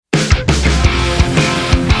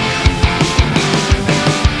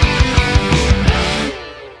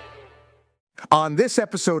On this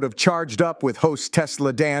episode of Charged Up with host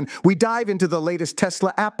Tesla Dan, we dive into the latest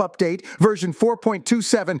Tesla app update, version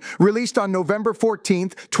 4.27, released on November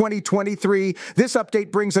 14th, 2023. This update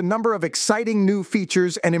brings a number of exciting new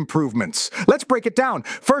features and improvements. Let's break it down.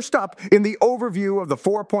 First up, in the overview of the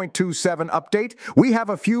 4.27 update, we have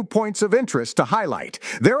a few points of interest to highlight.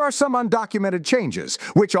 There are some undocumented changes,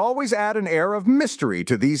 which always add an air of mystery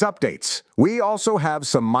to these updates. We also have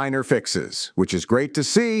some minor fixes, which is great to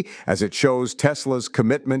see as it shows Tesla's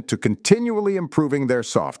commitment to continually improving their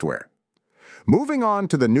software. Moving on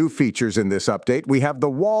to the new features in this update, we have the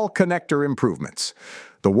wall connector improvements.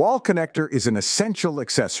 The wall connector is an essential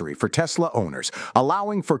accessory for Tesla owners,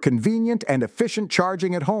 allowing for convenient and efficient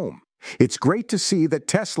charging at home. It's great to see that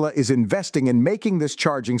Tesla is investing in making this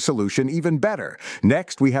charging solution even better.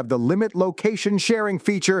 Next, we have the limit location sharing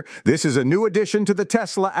feature. This is a new addition to the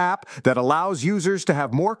Tesla app that allows users to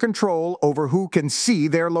have more control over who can see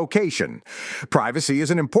their location. Privacy is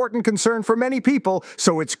an important concern for many people,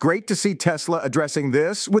 so it's great to see Tesla addressing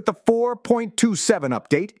this with the 4.27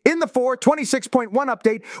 update. In the 4.26.1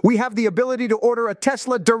 update, we have the ability to order a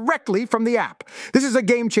Tesla directly from the app. This is a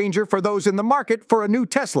game changer for those in the market for a new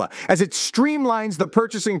Tesla, as it streamlines the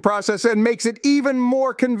purchasing process and makes it even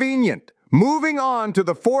more convenient. Moving on to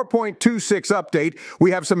the 4.26 update,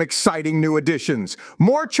 we have some exciting new additions.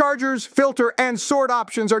 More chargers, filter, and sort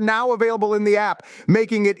options are now available in the app,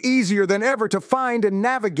 making it easier than ever to find and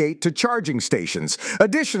navigate to charging stations.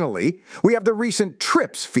 Additionally, we have the recent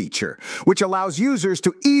Trips feature, which allows users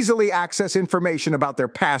to easily access information about their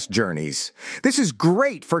past journeys. This is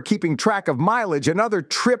great for keeping track of mileage and other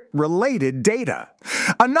trip-related data.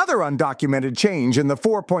 Another undocumented change in the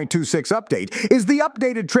 4.26 update is the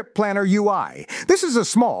updated Trip Planner UI. This is a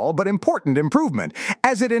small but important improvement,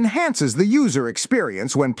 as it enhances the user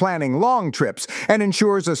experience when planning long trips and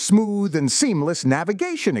ensures a smooth and seamless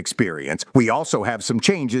navigation experience. We also have some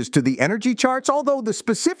changes to the energy charts, although the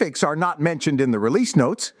specifics are not mentioned in the release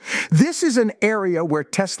notes. This is an area where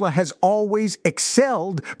Tesla has always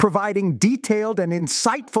excelled, providing detailed and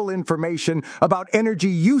insightful information about energy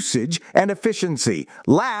usage and efficiency.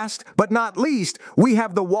 Last but not least, we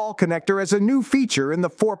have the wall connector as a new feature in the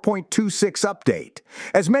 4.26 update.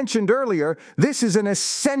 As mentioned earlier, this is an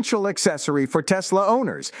essential accessory for Tesla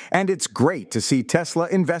owners, and it's great to see Tesla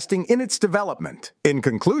investing in its development. In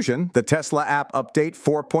conclusion, the Tesla app update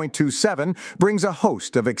 4.27 brings a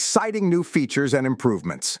host of exciting new features and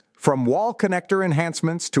improvements. From wall connector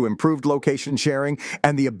enhancements to improved location sharing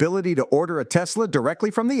and the ability to order a Tesla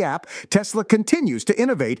directly from the app, Tesla continues to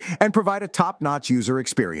innovate and provide a top-notch user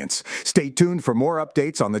experience. Stay tuned for more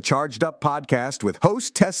updates on the Charged Up podcast with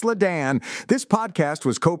host Tesla Dan. This podcast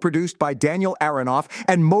was co-produced by Daniel Aronoff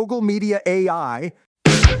and Mogul Media AI.